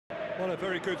Well, a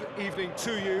very good evening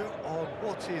to you on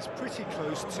what is pretty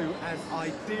close to an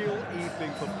ideal evening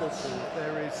for football.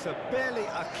 There is barely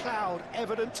a cloud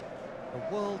evident.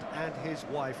 The world and his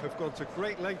wife have gone to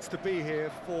great lengths to be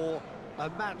here for a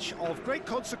match of great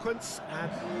consequence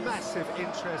and massive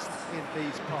interest in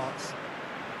these parts.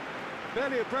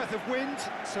 Barely a breath of wind,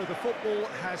 so the football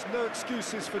has no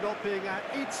excuses for not being at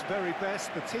its very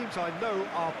best. The teams I know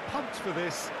are pumped for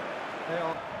this. They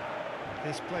are...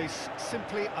 This place,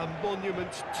 simply a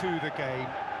monument to the game.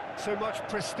 So much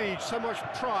prestige, so much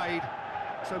pride,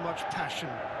 so much passion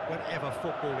whenever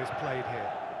football is played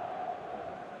here.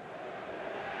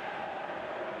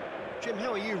 Jim,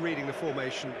 how are you reading the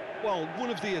formation? Well,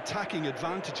 one of the attacking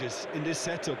advantages in this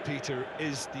setup, Peter,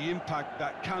 is the impact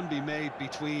that can be made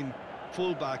between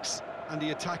fullbacks and the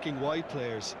attacking wide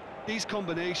players. These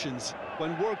combinations,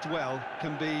 when worked well,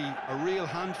 can be a real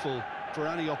handful for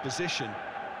any opposition.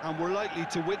 And we're likely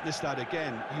to witness that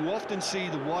again. You often see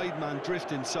the wide man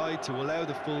drift inside to allow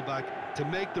the fullback to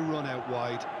make the run out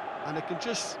wide, and it can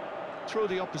just throw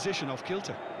the opposition off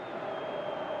kilter.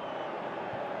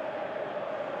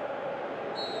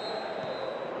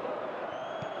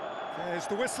 There's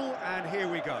the whistle, and here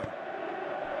we go.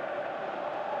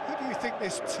 Who do you think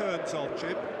this turns on,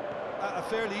 Jim? A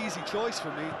fairly easy choice for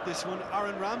me, this one,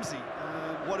 Aaron Ramsey.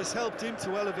 What has helped him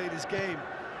to elevate his game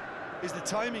is the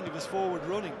timing of his forward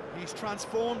running. He's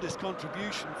transformed his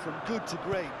contribution from good to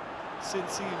great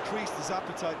since he increased his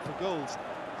appetite for goals.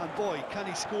 And boy, can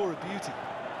he score a beauty.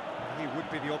 He would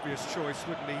be the obvious choice,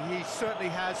 wouldn't he? He certainly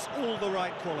has all the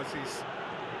right qualities.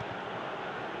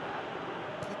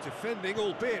 Good defending,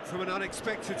 albeit from an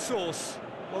unexpected source.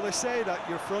 Well, they say that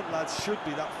your front lads should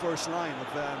be that first line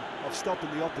of stopping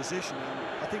the opposition, and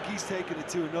I think he's taken it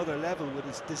to another level with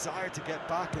his desire to get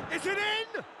back. And is it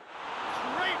in?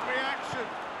 Great reaction!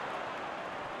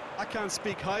 I can't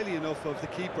speak highly enough of the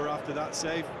keeper after that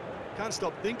save. Can't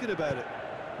stop thinking about it.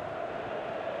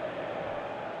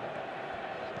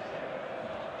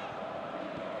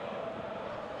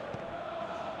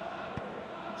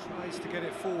 Tries to get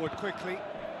it forward quickly.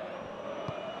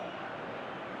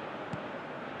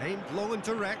 Aimed long and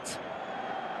direct.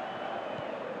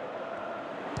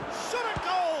 Shot at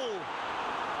goal!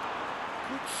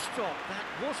 Good stop, that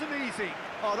wasn't easy.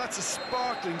 Oh, that's a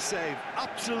sparkling save,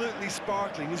 absolutely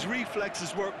sparkling. His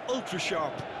reflexes were ultra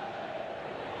sharp.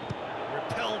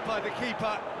 Repelled by the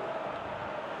keeper.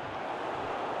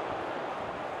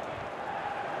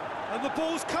 And the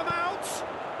ball's come out!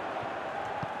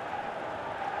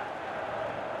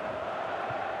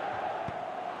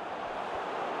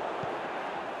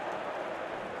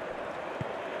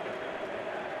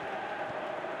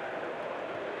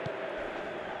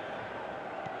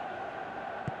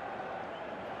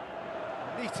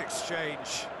 Neat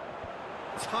exchange.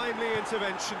 Timely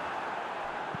intervention.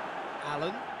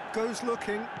 Allen goes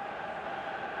looking.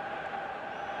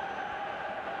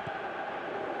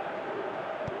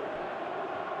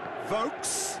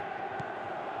 Vokes.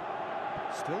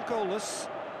 Still goalless.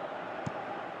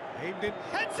 Aimed in.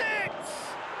 Heads it!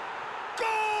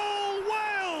 Goal,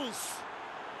 Wales!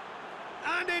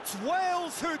 And it's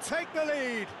Wales who take the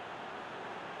lead.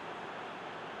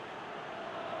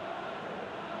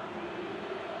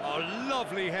 A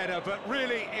lovely header, but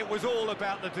really it was all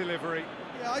about the delivery.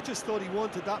 Yeah, I just thought he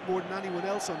wanted that more than anyone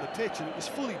else on the pitch, and it was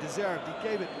fully deserved. He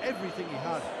gave it everything he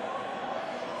had.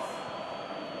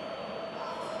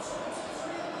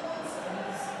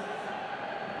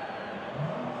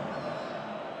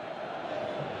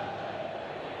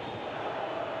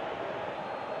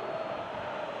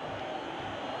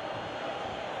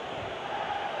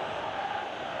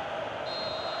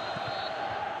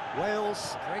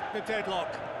 Wales break the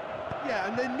deadlock. Yeah,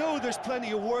 and they know there's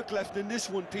plenty of work left in this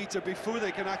one, Peter, before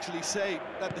they can actually say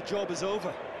that the job is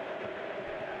over.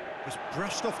 Just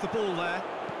brushed off the ball there.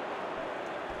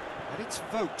 And it's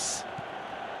Vokes.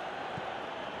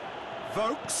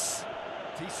 Vokes.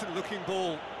 Decent looking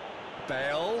ball.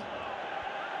 Bale.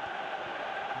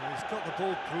 And he's got the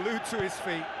ball glued to his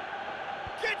feet.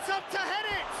 Gets up to head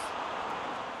it!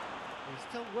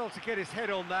 He's done well to get his head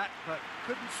on that, but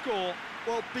couldn't score.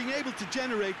 Well, being able to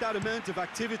generate that amount of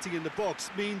activity in the box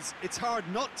means it's hard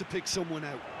not to pick someone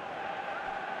out.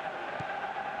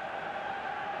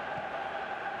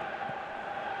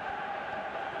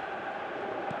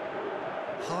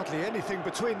 Hardly anything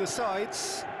between the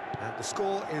sides, and the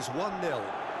score is 1-0.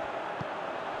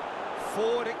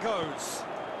 Forward it goes.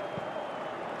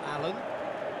 Allen.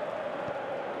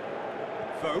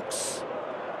 Vokes.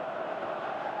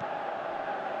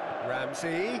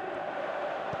 Ramsey.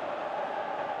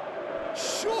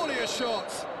 Surely a shot!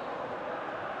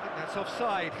 I think that's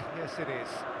offside. Yes, it is.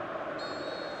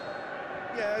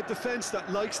 Yeah, a defence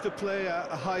that likes to play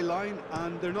a high line,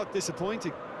 and they're not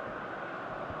disappointing.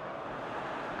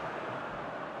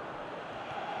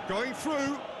 Going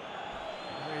through.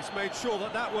 He's made sure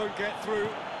that that won't get through.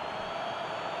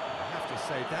 I have to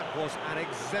say, that was an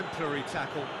exemplary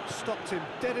tackle. Stopped him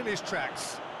dead in his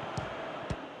tracks.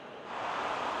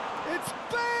 It's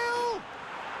Bale!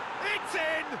 It's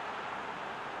in!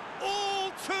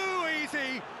 All too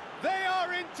easy. They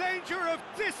are in danger of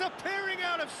disappearing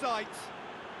out of sight.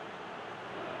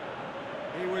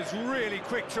 He was really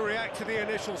quick to react to the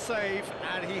initial save,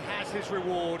 and he has his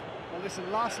reward. Well, listen,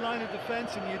 last line of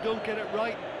defence, and you don't get it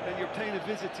right, then you're paying a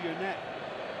visit to your net.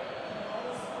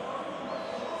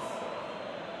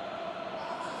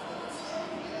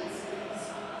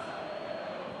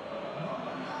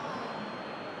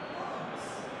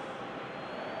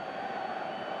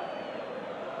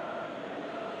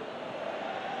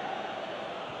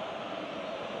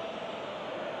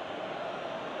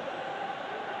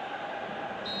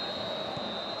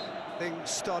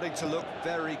 Things starting to look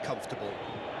very comfortable.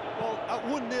 Well, at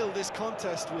 1-0, this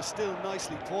contest was still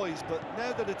nicely poised, but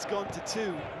now that it's gone to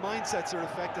 2, mindsets are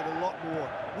affected a lot more.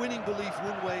 Winning belief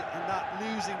one way and that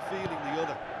losing feeling the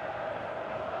other.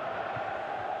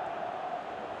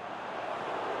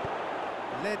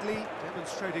 Ledley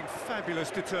demonstrating fabulous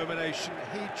determination.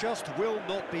 He just will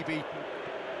not be beaten.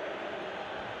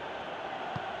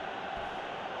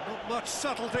 Not much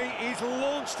subtlety, he's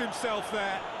launched himself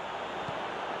there.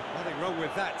 Nothing wrong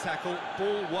with that tackle,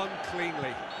 ball won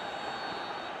cleanly.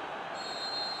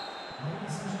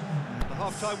 The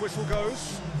half-time whistle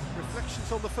goes.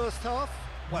 Reflections on the first half?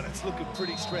 Well, it's looking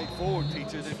pretty straightforward,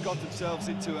 Peter. They've got themselves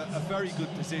into a very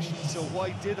good position, so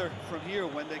why dither from here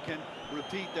when they can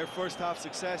repeat their first-half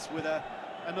success with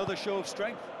another show of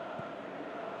strength?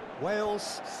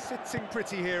 Wales sitting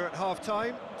pretty here at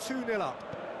half-time, 2-0 up.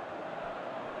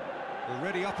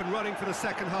 Already up and running for the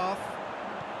second half.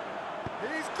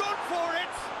 He's gone for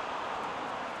it!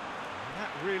 That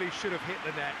really should have hit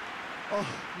the net. Oh,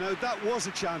 no, that was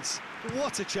a chance.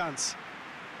 What a chance.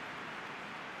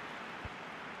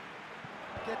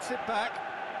 Gets it back.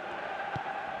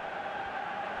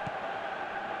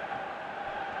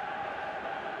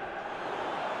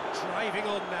 Driving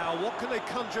on now, what can they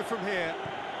conjure from here?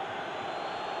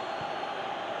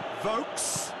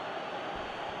 Vokes.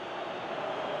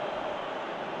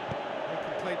 No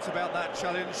complaints about that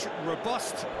challenge.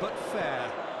 Robust, but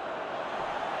fair.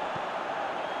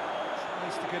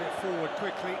 Tries to get it forward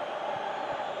quickly.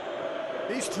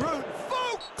 He's through.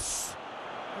 Vokes!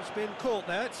 Has been caught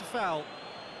there, it's a foul.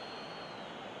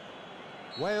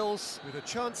 Wales with a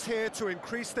chance here to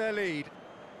increase their lead.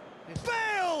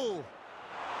 Bale!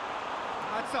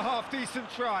 That's a half-decent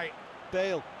try.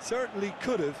 Bale certainly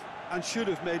could have and should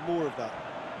have made more of that.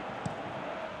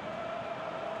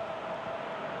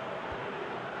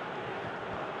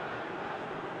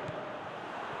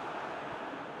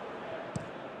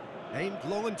 Aimed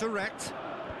long and direct.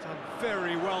 Done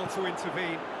very well to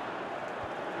intervene.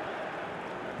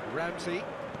 Ramsey.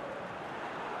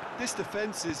 This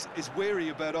defence is wary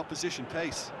about opposition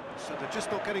pace. So they're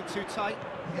just not getting too tight.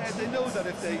 Yeah, they know that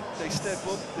if they step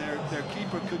up, their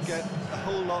keeper could get a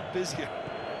whole lot busier.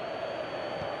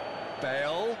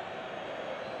 Bale.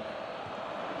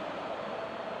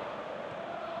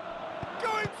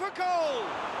 Going for goal!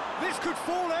 This could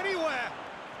fall anywhere.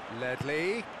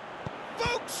 Ledley.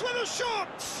 Vokes with a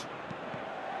shot!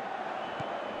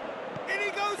 In he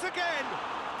goes again!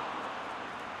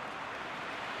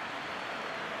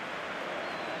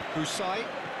 Husai.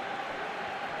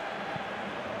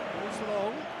 Goes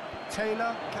long.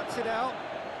 Taylor cuts it out.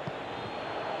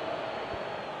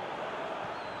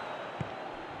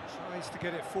 Tries to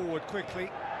get it forward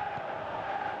quickly.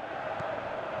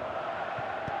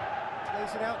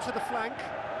 Plays it out to the flank.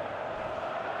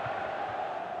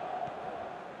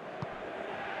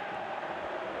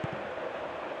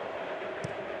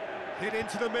 Hit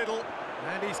into the middle,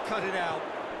 and he's cut it out.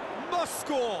 Must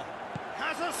score!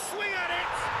 Has a swing at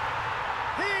it!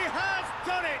 He has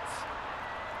done it!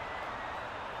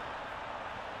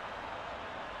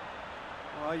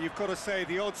 Well, you've got to say,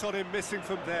 the odds on him missing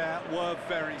from there were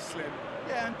very slim.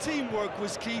 Yeah, and teamwork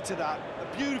was key to that.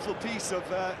 A beautiful piece of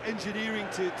engineering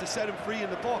to set him free in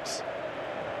the box.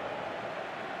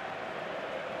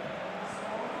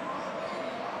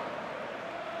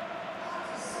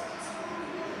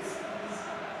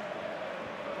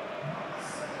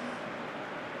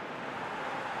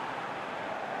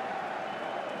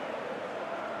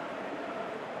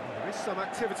 Some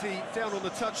activity down on the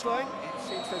touchline. It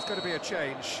seems there's going to be a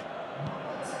change.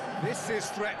 This is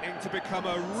threatening to become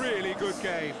a really good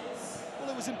game.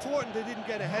 Well, it was important they didn't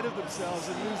get ahead of themselves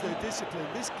and lose their discipline.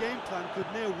 This game plan could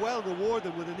now well reward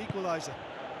them with an equaliser.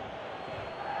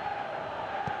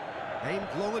 Aimed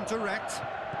long and direct.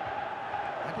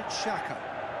 And it's Xhaka.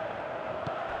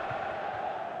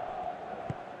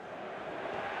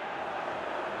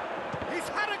 He's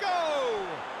had a go!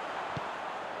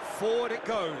 Forward it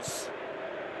goes.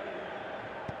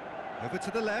 Over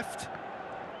to the left.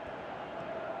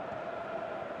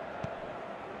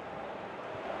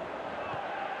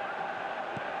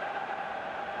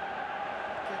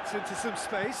 Gets into some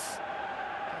space.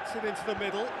 Gets it into the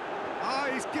middle. Ah,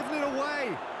 he's given it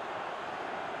away.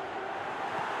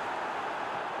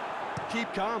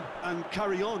 Keep calm and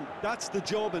carry on. That's the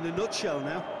job in a nutshell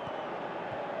now.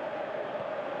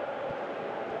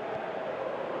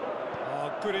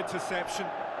 Oh, good interception.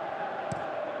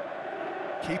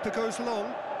 Keeper goes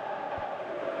long.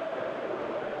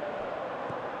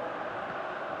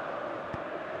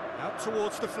 Out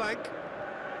towards the flank.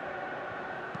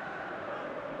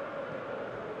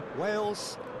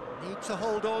 Wales need to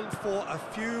hold on for a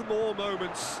few more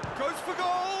moments. Goes for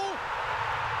goal!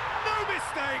 No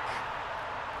mistake!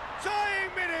 Dying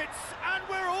minutes, and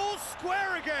we're all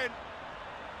square again.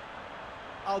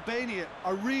 Albania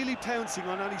are really pouncing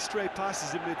on any stray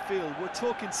passes in midfield. We're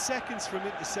talking seconds from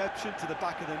interception to the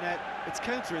back of the net. It's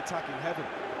counter-attacking heaven.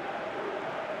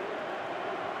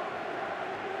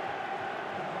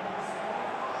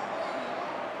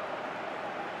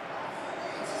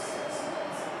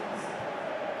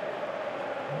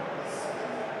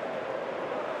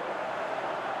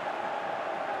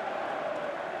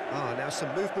 Now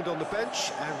some movement on the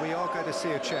bench, and we are going to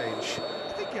see a change.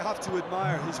 I think you have to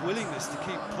admire his willingness to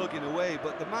keep plugging away,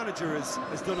 but the manager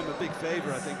has done him a big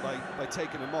favour, I think, by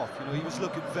taking him off. You know, he was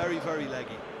looking very, very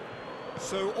leggy.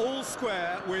 So all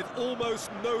square with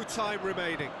almost no time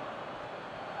remaining.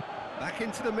 Back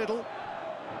into the middle.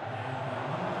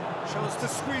 Chance to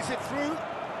squeeze it through.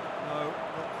 No,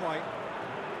 not quite.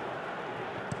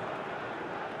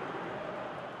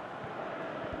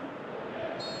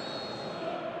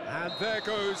 And there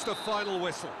goes the final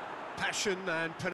whistle. Passion and